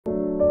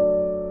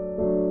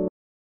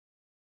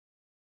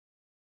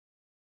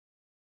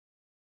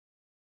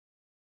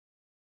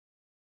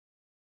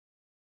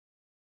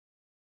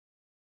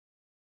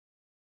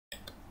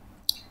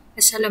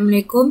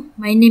Assalamualaikum.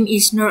 My name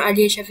is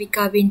Alya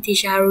Syafiqah Binti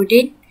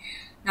Shaharuddin.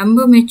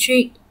 Number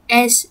matric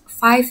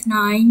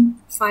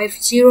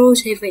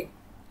S59507.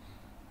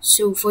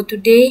 So for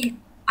today,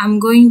 I'm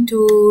going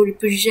to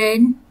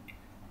represent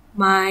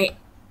my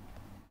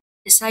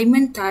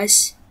assignment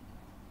task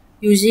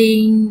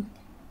using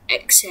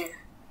Excel.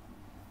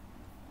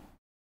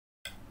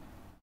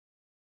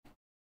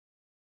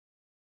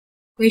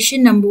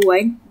 Question number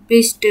 1.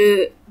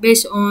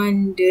 Based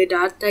on the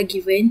data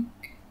given,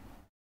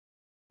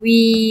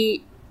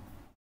 we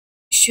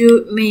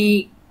should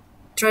make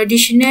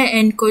traditional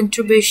and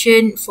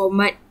contribution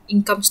format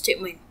income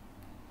statement.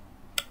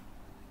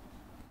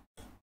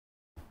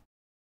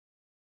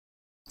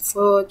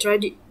 For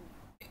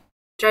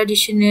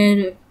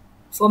traditional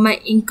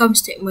format income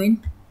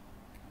statement,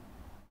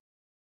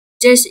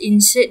 just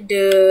insert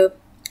the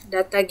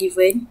data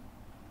given.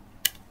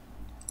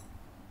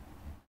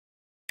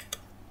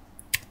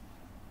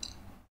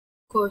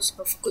 Cost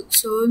of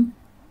goods sold.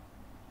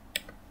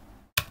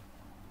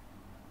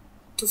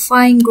 To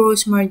find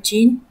gross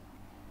margin,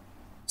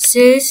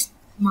 sales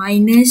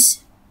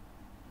minus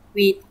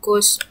with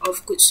cost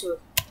of goods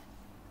sold.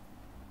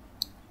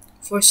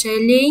 For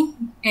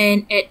selling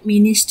and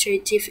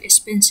administrative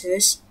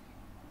expenses,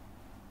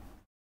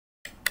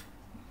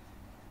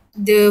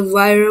 the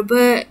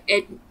variable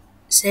at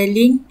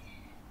selling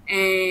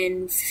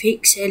and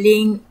fixed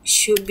selling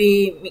should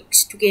be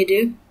mixed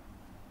together.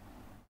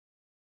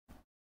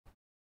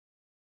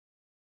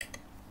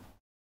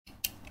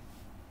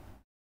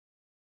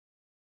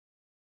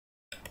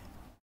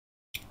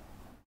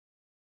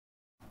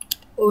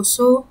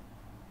 Also,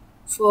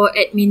 for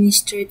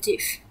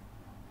administrative,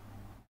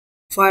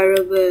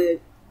 variable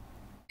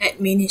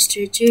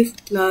administrative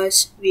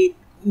plus with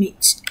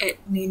mixed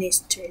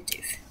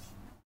administrative.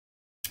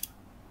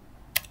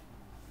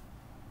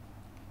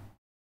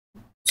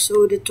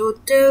 So the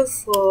total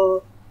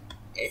for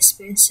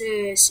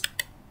expenses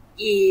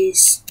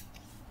is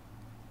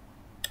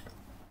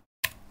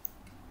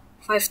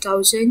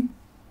 5,000,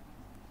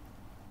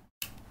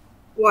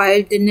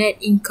 while the net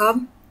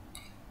income,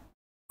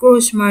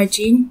 gross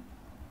margin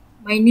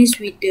minus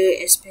with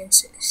the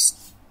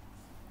expenses.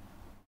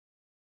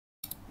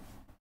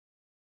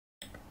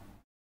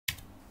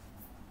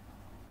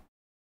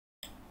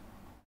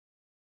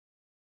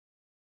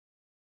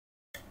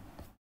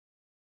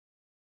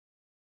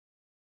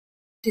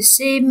 The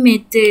same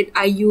method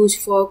I use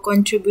for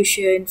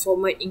contribution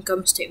format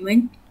income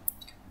statement.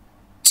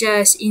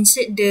 Just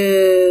insert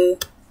the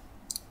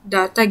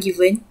data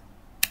given.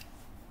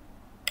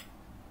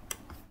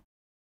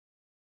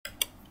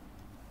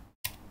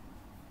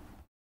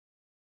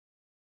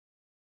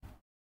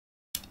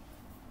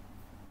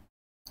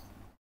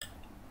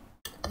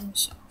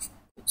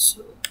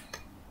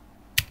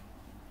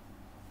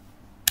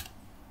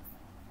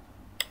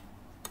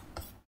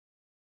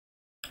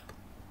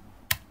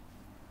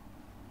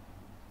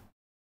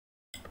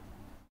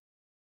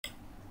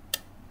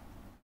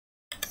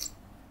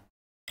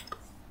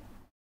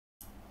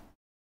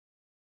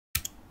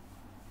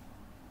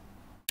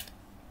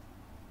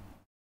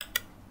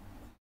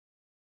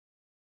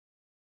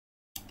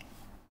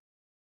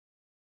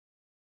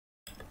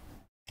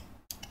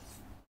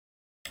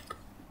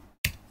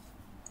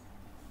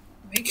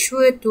 Make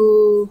sure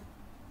to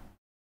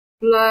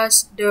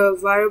plus the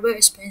variable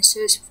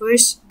expenses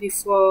first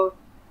before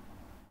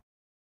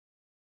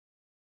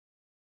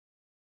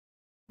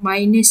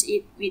minus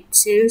it with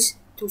sales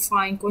to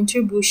find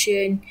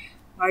contribution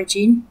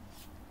margin.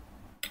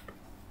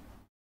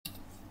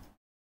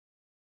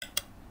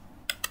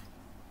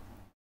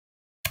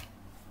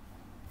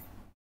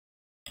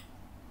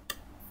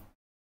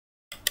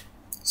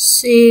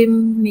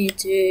 Same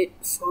method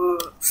for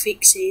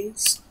fixed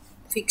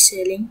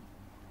selling.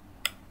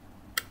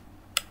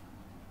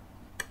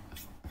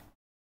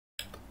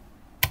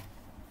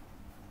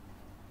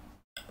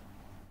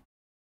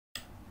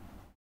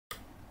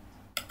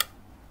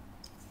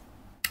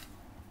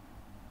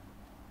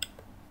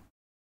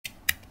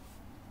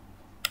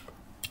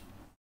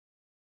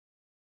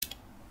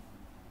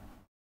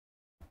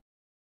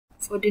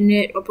 For the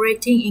net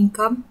operating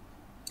income,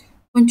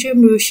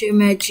 contribution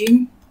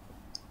margin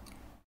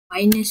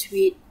minus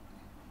with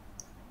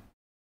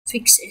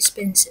fixed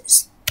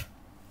expenses.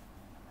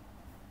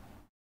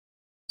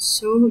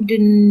 So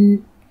the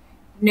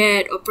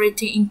net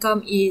operating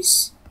income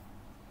is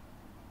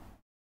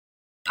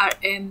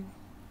RM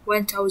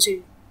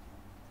 1,000.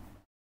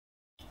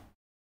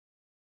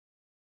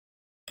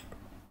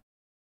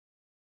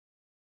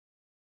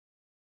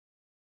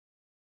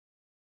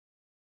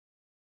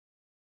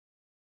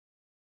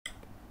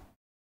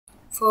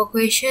 For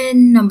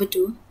question number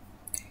 2,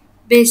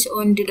 based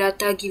on the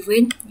data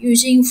given,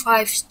 using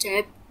 5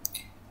 steps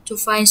to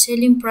find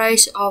selling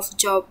price of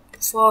job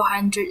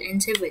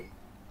 407.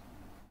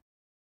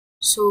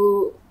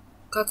 So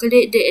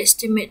calculate the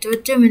estimate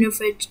total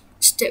manufacturing.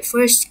 Step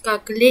first,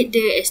 calculate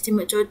the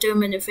estimate total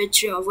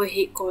manufacturing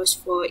overhead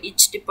cost for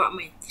each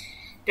department.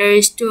 There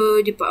is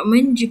 2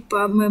 department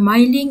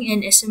milling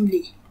and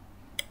assembly.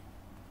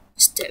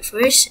 Step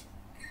first,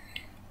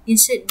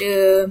 insert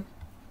the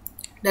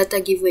data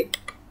given.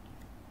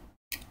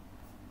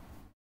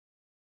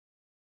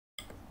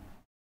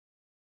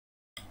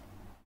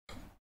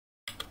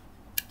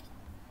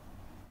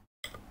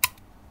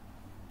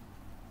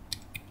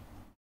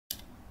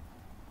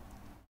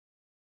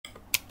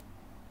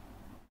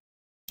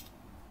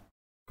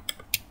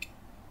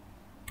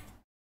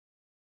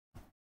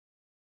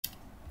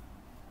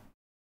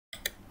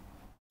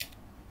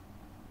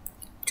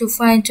 To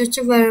find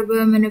total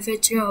variable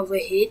manufacturing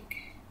overhead,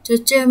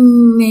 total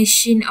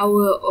machine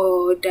hour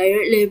or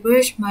direct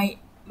labours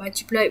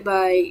multiplied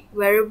by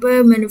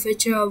variable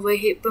manufacturing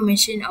overhead per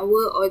machine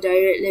hour or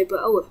direct labour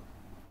hour.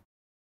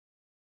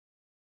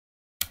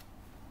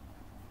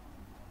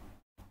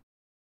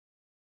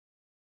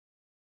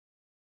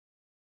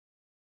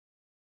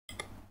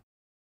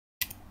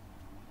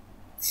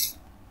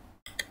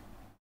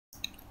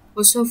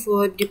 Also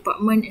for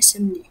department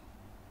assembly.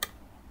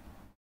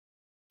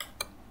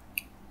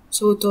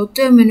 So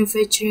total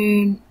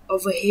manufacturing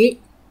overhead,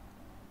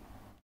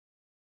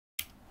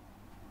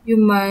 you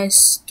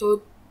must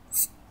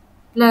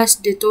plus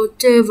the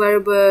total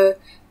variable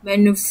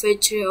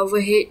manufacturing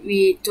overhead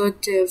with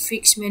total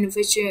fixed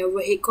manufacturing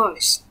overhead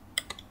cost.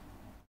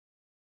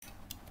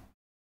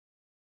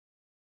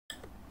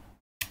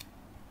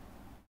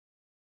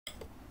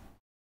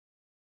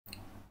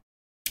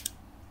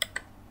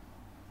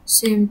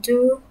 Same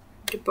to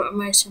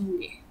department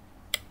assembly.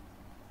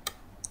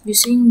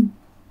 Using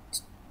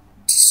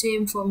the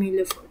same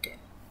formula for them.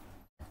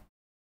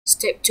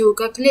 Step 2.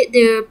 Calculate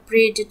the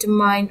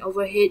predetermined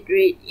overhead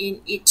rate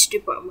in each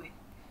department.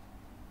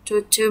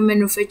 Total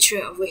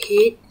manufacturing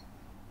overhead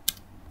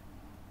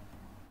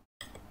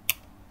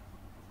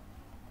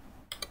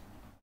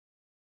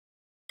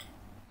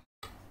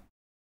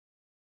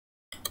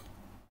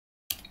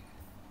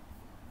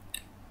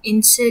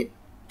insert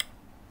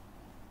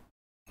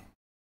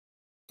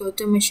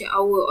total machine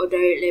hour or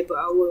direct labor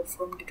hour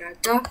from the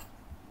data.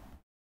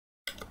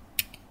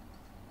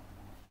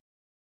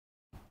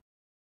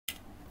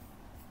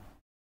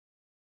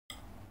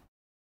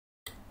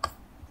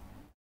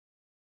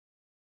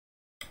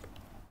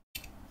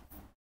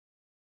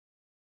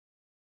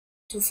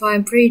 To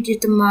find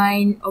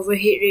predetermined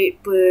overhead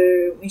rate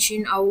per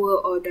machine hour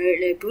or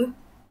direct labor,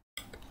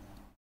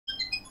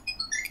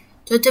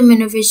 total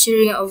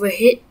manufacturing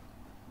overhead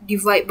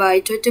divided by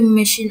total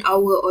machine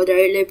hour or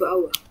direct labor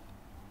hour.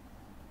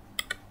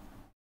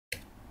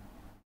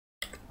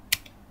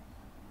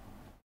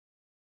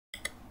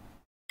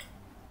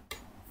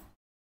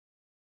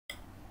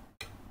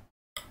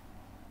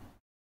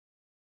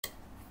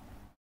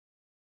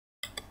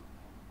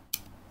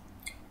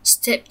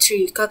 Step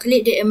 3.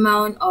 Calculate the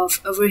amount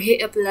of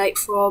overhead applied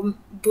from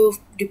both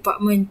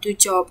departments to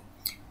job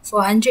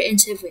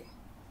 407.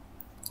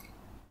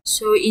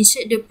 So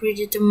insert the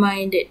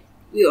predetermined that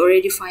we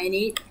already find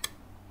it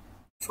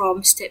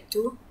from step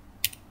 2.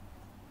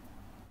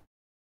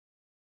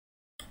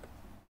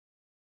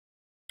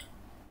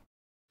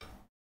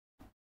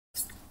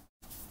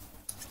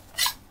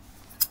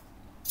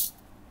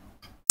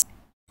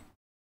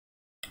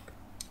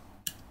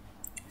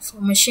 For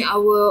machine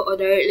hour or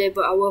direct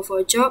labor hour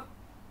for job,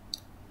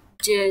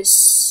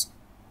 just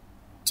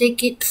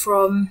take it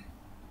from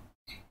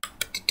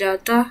the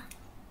data.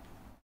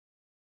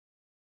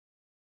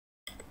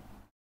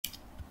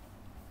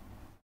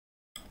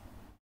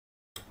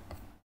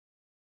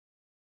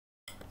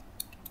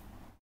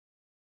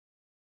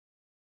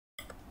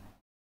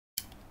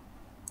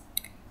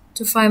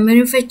 To find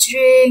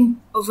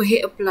manufacturing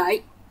overhead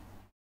applied,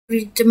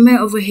 predetermined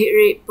overhead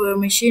rate per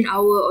machine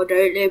hour or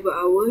direct labor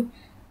hour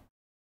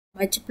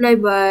multiplied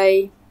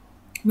by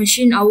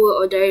machine hour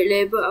or direct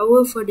labor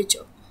hour for the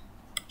job.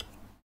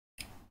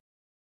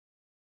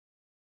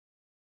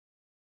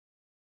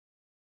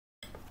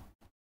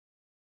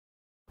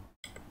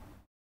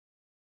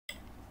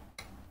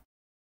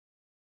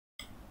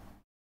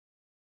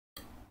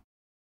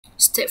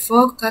 Step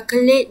 4.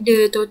 Calculate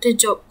the total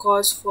job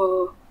cost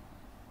for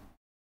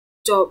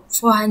job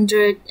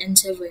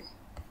 407.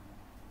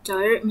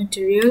 Direct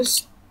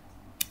materials,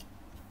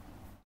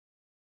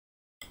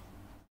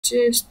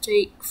 just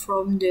take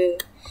from the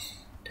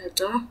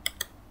data.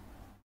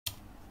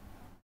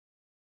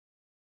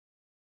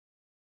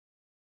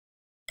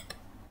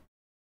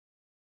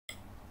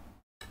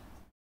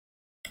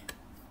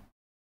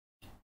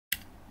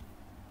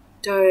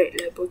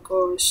 Direct labor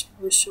cost,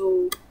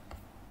 also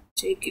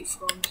take it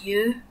from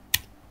here.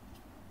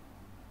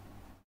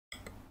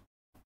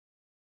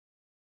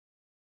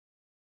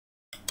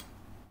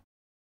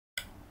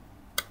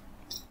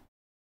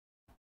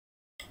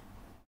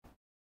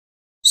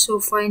 So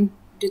find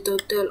the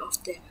total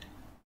of them.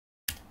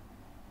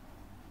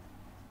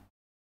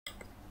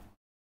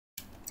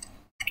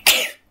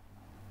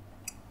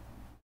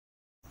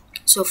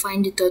 So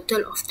find the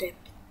total of them.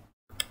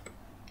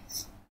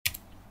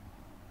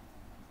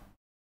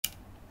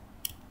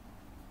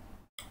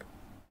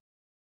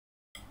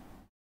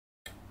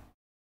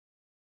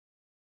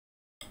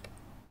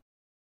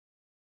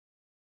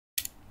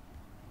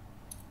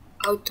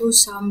 Auto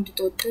sum the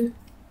total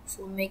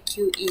for make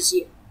you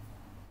easier.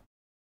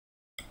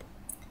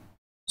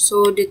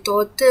 So the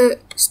total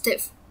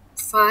step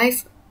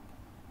 5,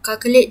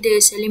 calculate the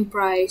selling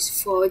price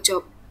for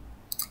job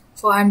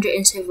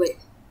 407.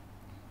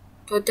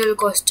 Total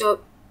cost job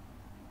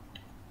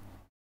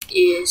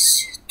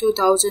is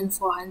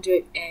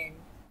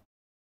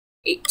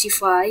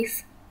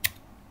 2,485.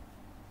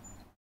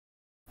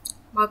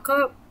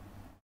 Markup,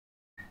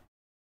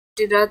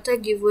 the data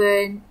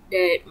given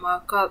that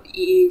markup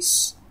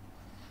is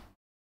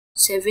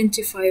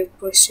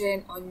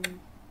 75% on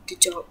the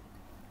job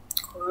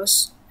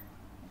cost.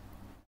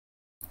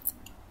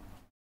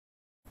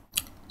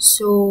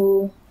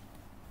 So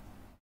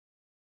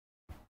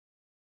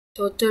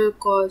total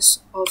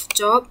cost of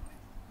job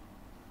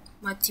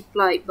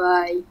multiplied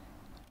by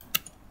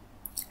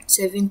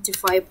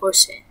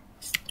 75%.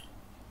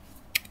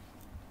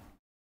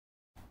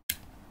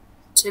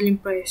 Selling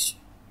price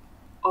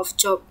of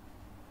job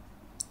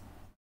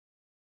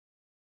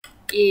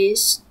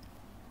is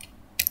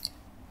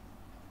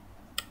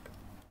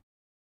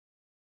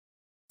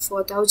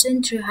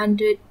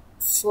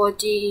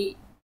 4,348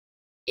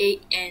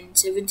 and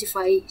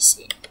 75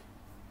 cents.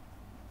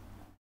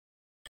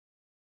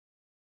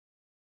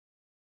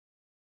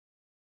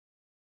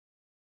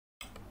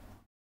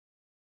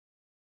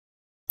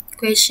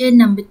 Question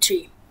number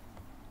 3.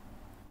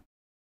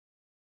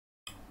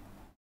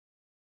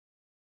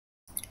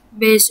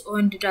 Based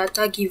on the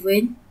data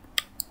given,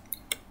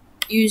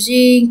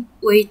 using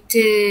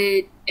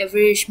weighted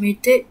average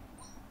method,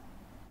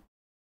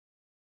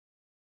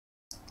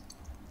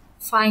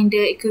 find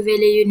the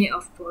equivalent unit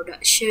of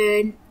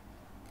production,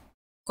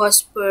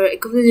 cost per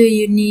equivalent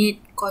unit,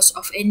 cost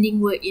of ending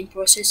work in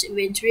process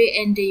inventory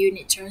and the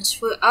unit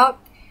transfer out,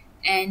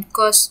 and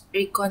cost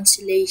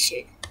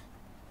reconciliation.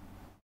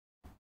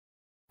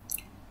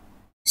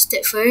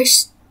 Step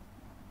first,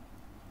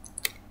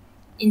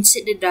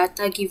 insert the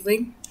data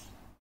given.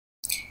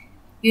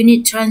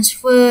 Unit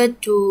transfer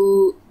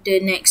to the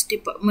next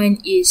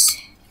department is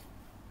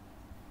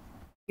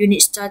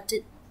unit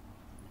started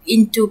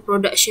into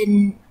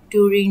production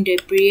during the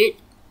period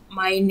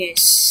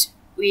minus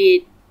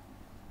with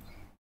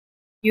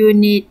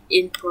unit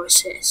in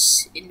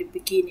process in the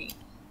beginning.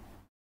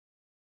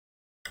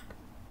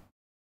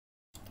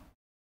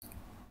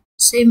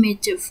 Same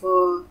method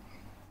for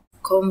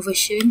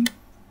conversion,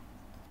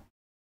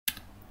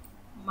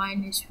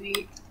 minus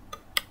with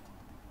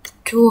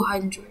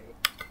 200.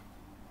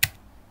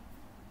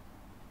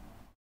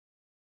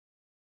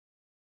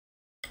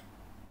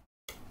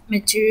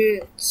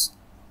 Materials,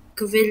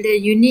 equivalent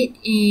unit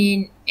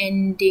in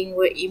ending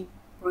work in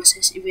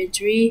process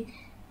inventory,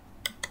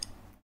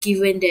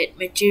 given that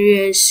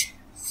materials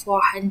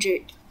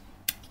 400,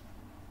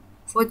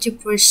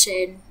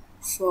 40%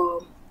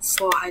 from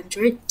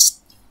 400,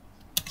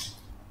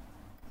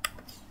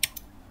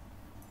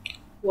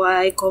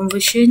 while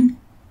conversion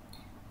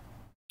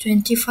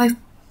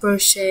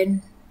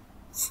 25%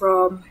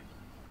 from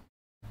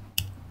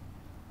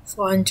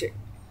 400.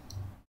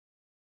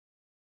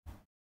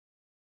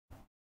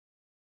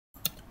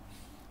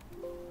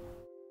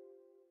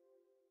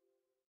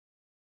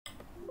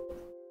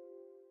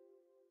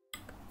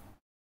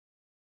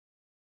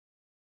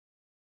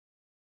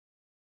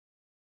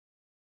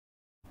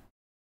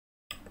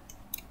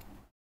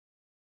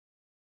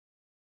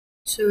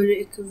 So the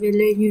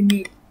equivalent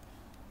unit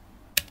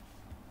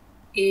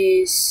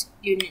is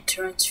unit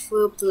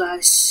transfer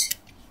plus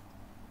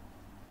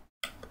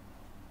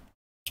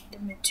the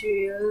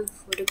material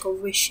for the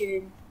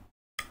conversion.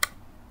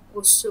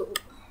 Also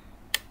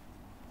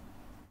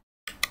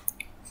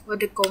for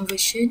the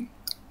conversion,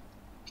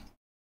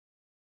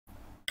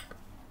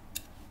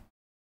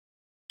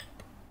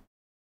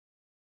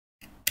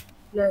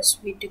 plus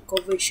with the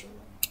conversion.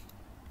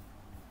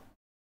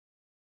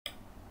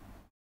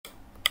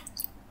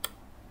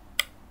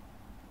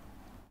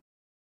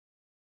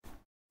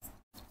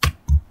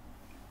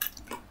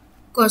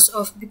 Cost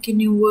of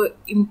beginning work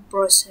in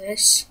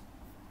process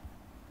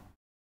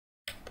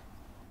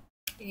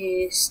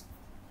is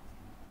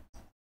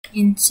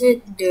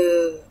insert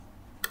the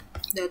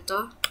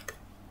data.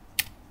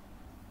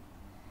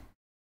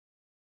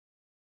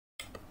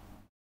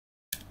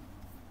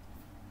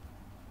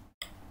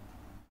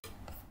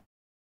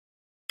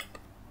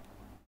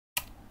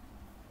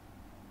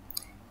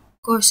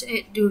 Cost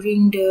at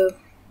during the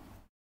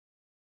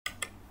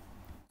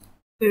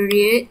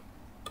period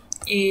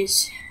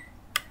is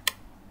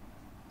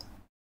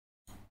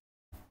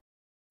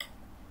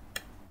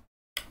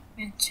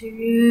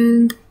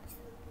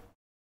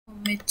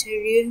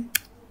material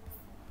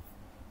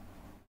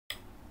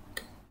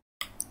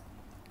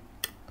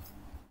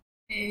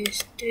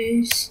is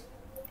this,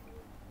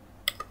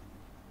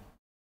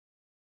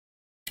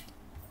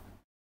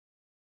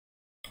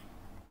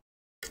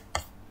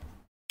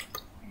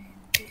 and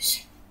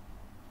this.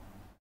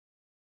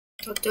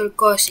 Total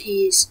cost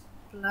is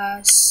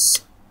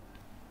plus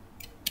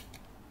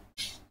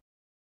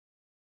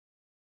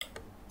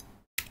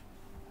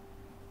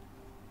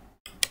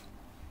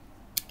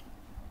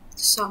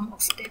sum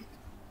of them.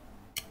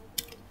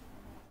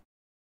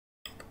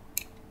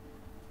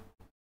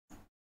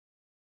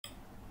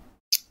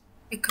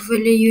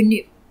 equivalent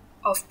unit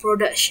of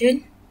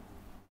production.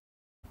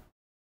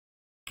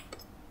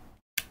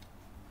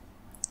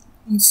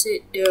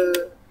 Insert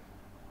the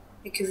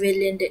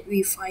equivalent that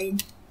we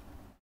find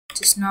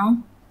just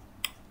now.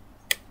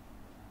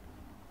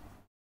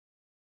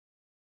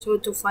 So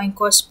to find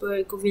cost per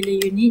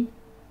equivalent unit,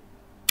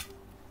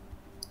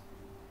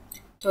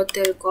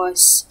 total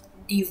cost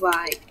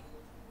divide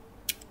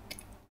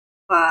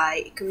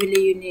by equivalent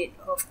unit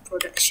of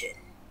production.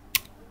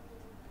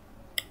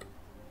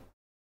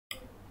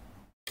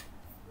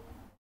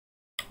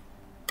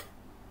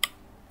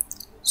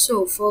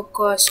 So for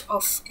cost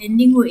of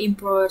ending work in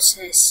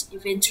process,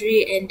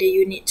 inventory and the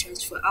unit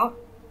transfer out,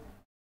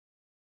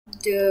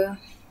 the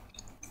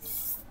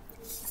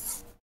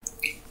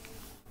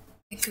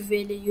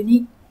equivalent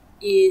unit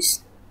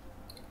is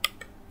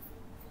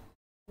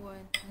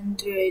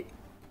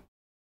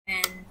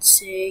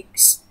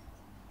 106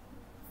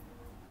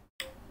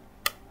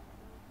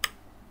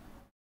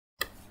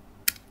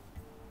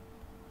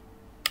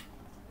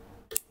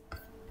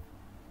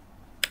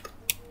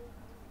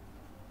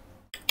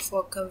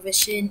 for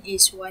conversion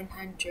is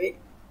 100.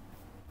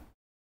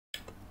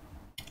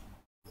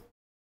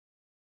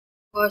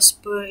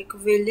 Cost per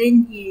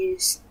equivalent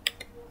is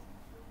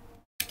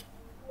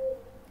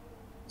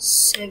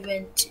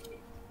 70.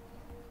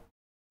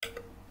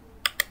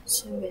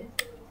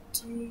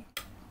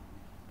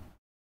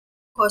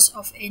 Cost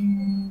of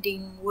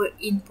ending work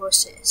in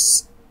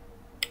process.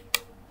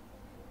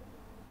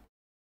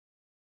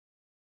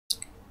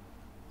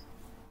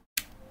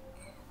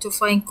 To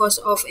find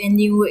cost of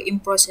ending work in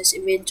process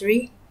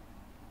inventory,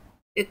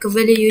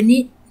 equivalent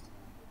unit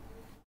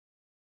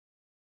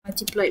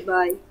multiplied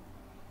by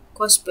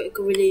cost per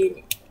equivalent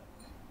unit.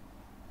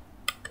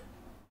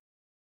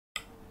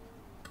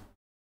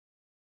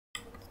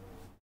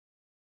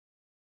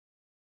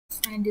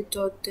 Find the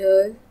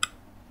total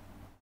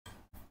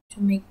to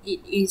make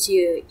it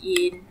easier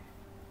in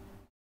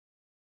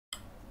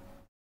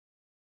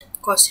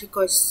cost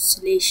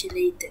reconciliation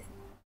later.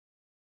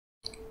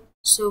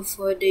 So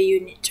for the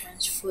unit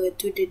transfer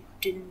to the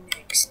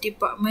next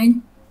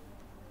department,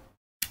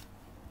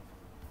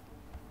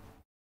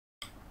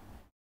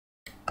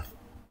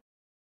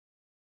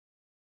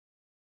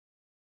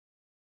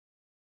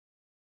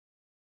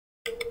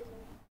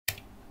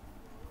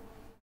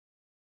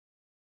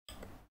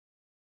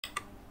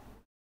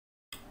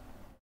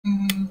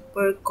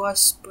 per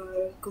cost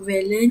per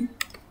equivalent,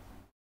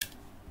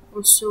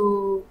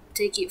 also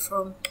take it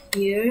from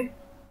here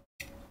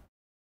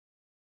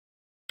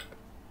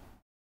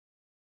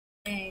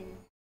and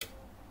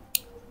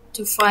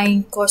to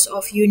find cost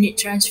of unit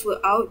transfer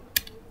out,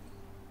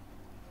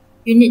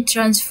 unit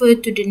transfer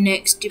to the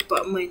next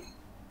department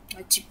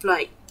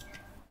multiplied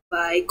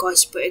by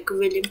cost per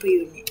equivalent per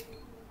unit.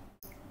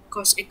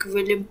 Cost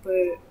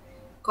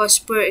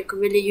per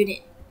equivalent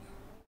unit.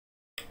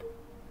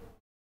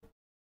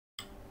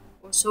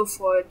 Also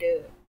for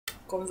the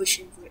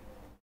conversion rate.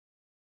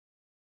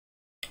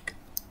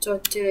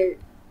 Total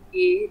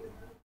is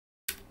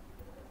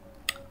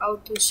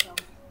auto sum.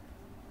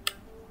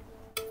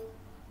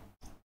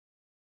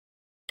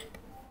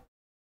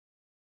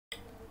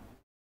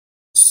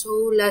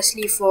 So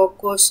lastly, for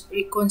cost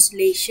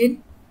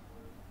reconciliation,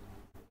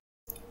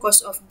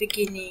 cost of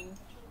beginning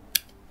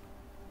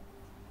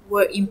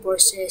work in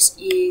process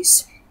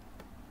is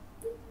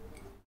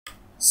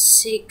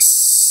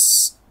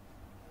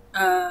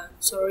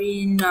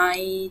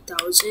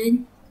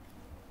 9,000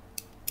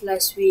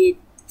 plus with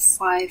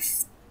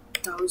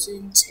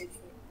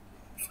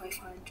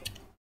 5,500,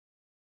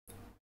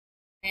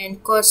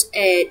 and cost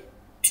add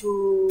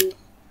to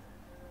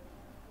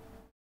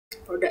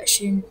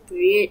production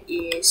period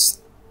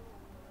is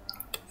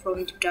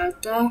from the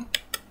data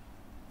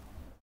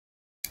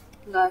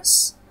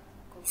plus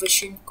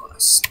conversion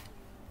cost.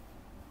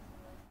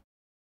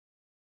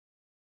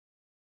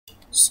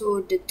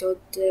 So the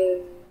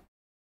total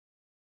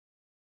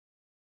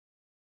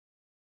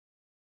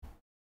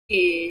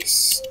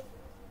is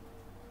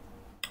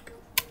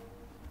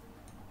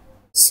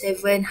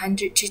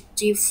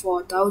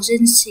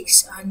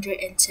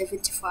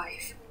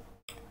 734,675,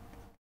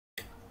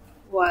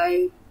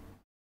 while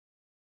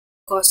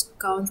cost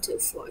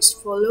accounted for as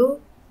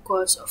follow.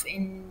 Cost of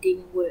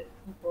ending work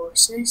in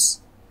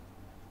process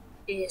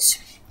is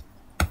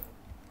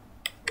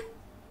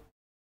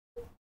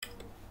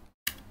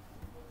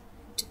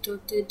the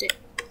total that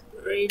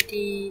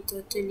already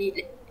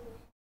totally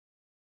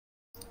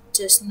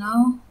just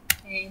now,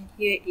 and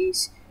here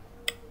is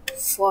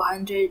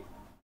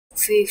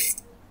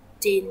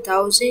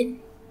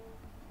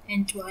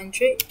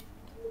 415,200,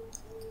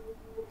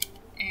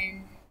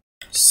 and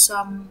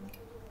sum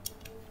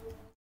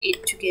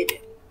it together.